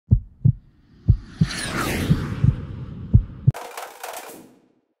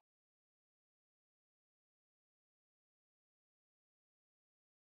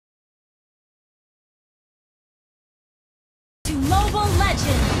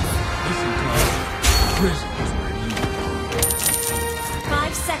Prisoners where you belong.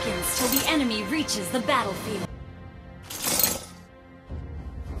 5 seconds till the enemy reaches the battlefield.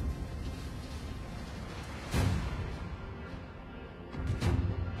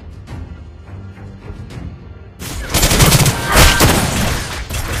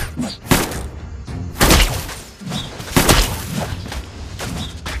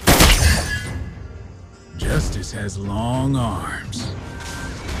 Justice has long arms.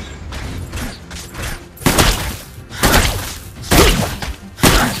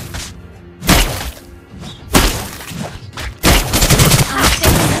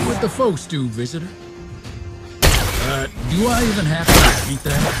 What the folks do, visitor? Do I even have to repeat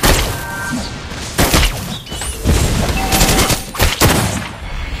that?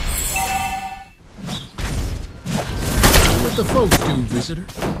 What the folks do, visitor?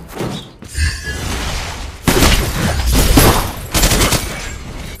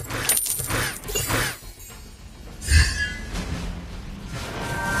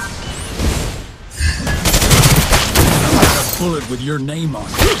 Bullet with your name on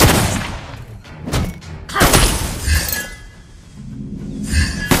it.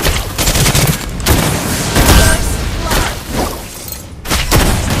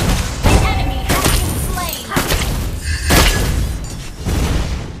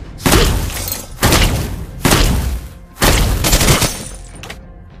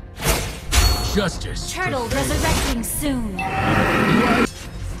 Justice. Turtle resurrecting soon.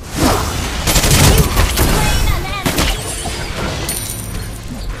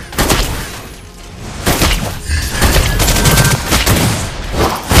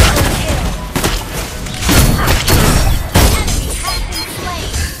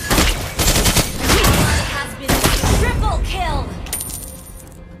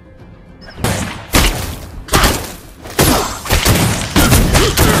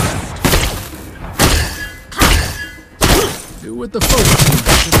 Do what the folks do.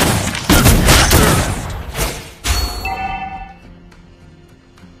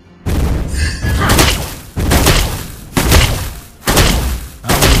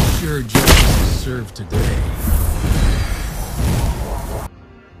 I'll make sure justice is served today.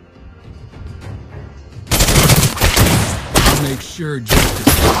 I'll make sure justice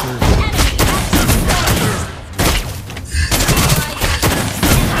is served today.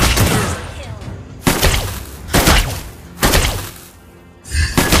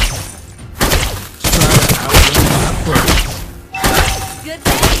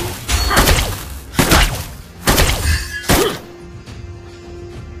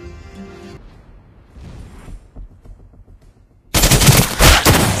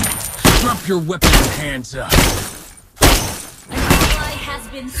 Drop your weapon and hands up. An ally has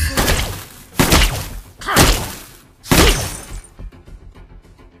been slain.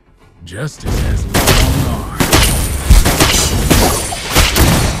 Justice has long arms.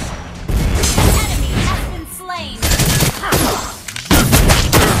 Enemy has been slain.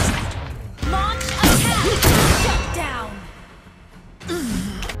 Launch attack. Shut down.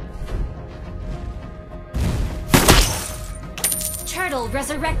 Turtle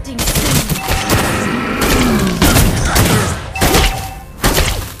resurrecting soon.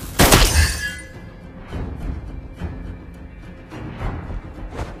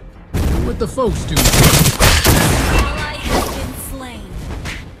 What the folks do. Ally has been slain.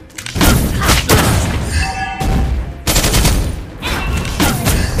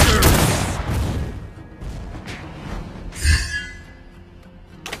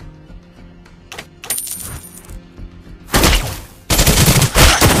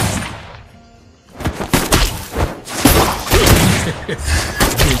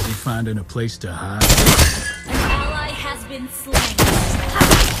 Busy finding a place to hide. An ally has been slain.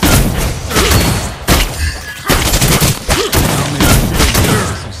 I'll make sure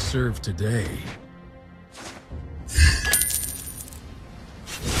justice is served today.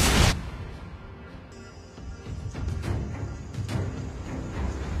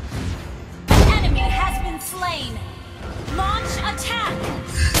 Enemy has been slain. Launch attack.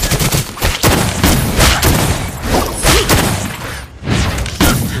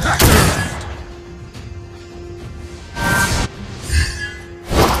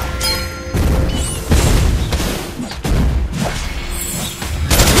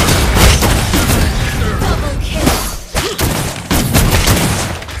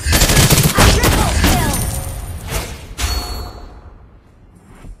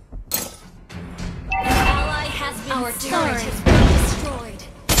 Our turret has been destroyed.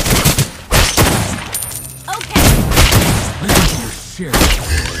 Okay. Listen to your sheriff.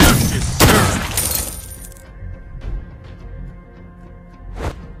 Justice served.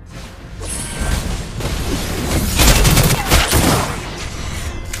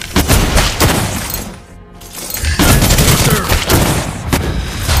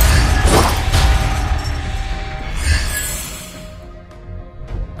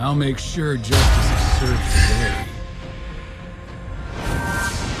 I'll make sure justice is served today.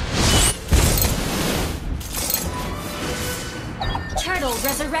 Turtle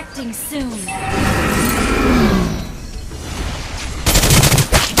resurrecting soon.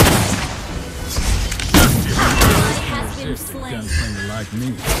 Just a gunslinger like me.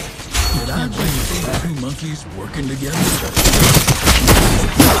 Did I bring two monkeys working together?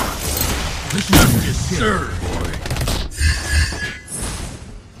 Listen to your sir, boy.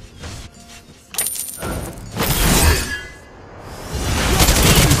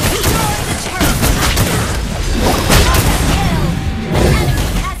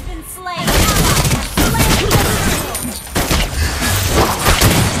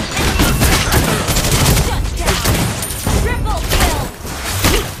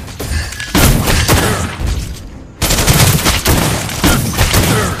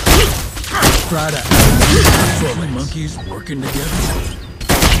 Friday. Two monkeys working together.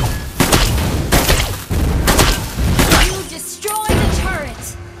 You destroy the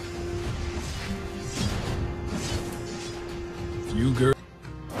turret. You girl.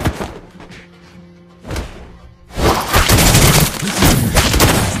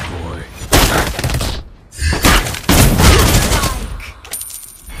 Boy.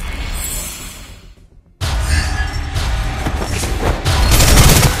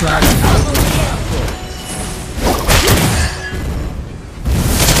 Friday.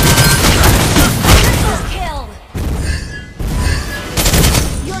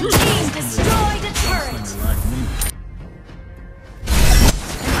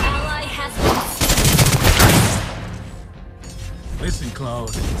 Listen,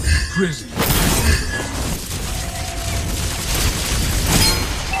 Cloud. Prison.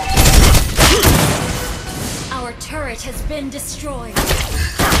 Our turret has been destroyed.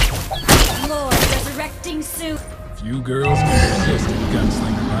 Lord resurrecting soon. If you girls can resist a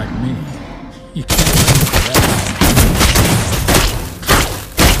gunslinger like me, you can't win for that.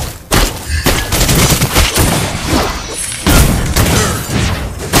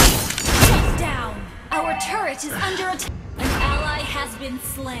 Down. Our turret is under attack. An ally has been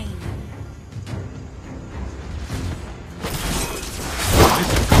slain.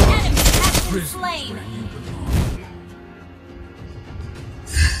 An enemy has been Prison is slain. where you belong.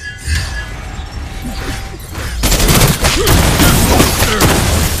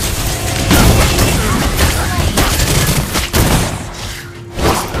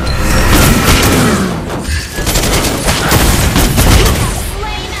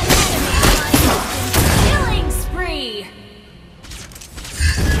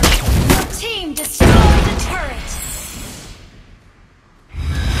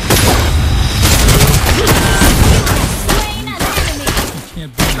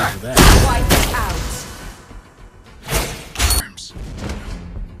 Can't beat me for that. Wipe out. Arms.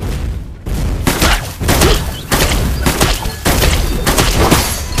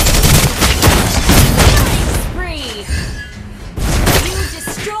 Spree. You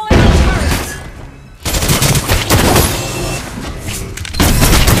destroy the turret.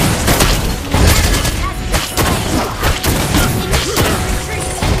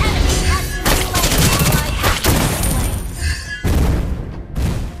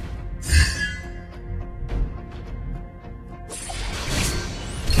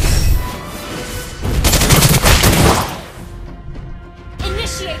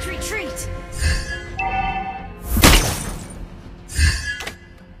 Initiate retreat!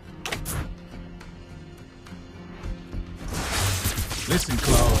 Listen,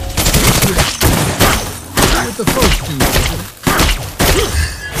 Cloud. What the folks do, isn't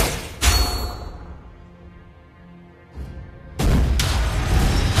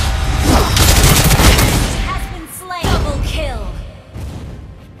Has been slain. Double kill.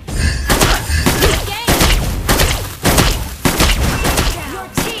 Your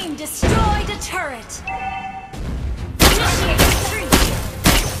team destroyed a turret. Initiate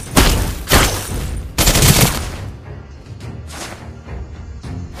retreat.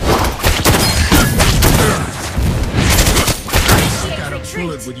 got a Initiate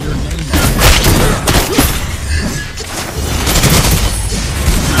bullet retreat. with your name on it?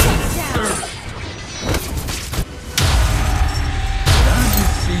 Down. Did I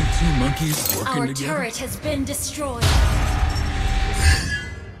just see two monkeys working Our together? turret has been destroyed.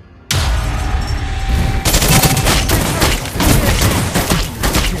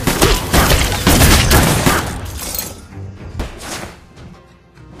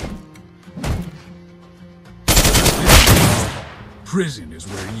 Prison is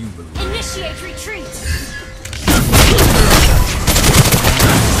where you belong. Initiate retreat.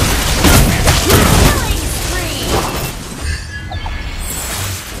 Killing spree.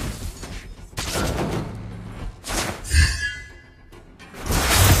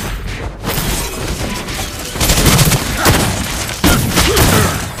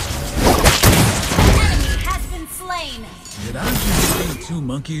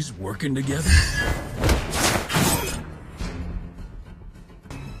 monkeys working together?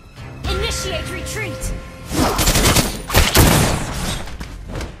 Initiate retreat!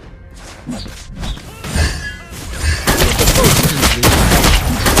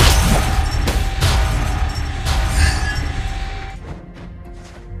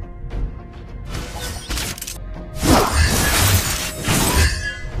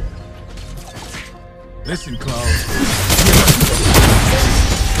 Listen, Klaus.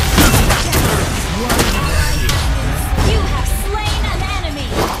 You have slain an enemy!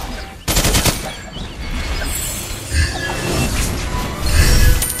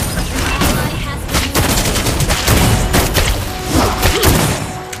 Ally has been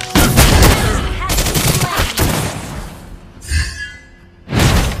enemy has been slain!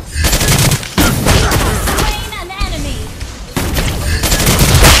 You have slain an enemy!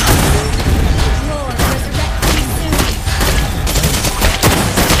 Lord, resurrect me soon!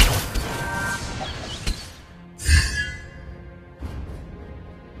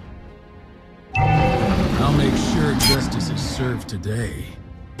 I'll make sure justice is served today.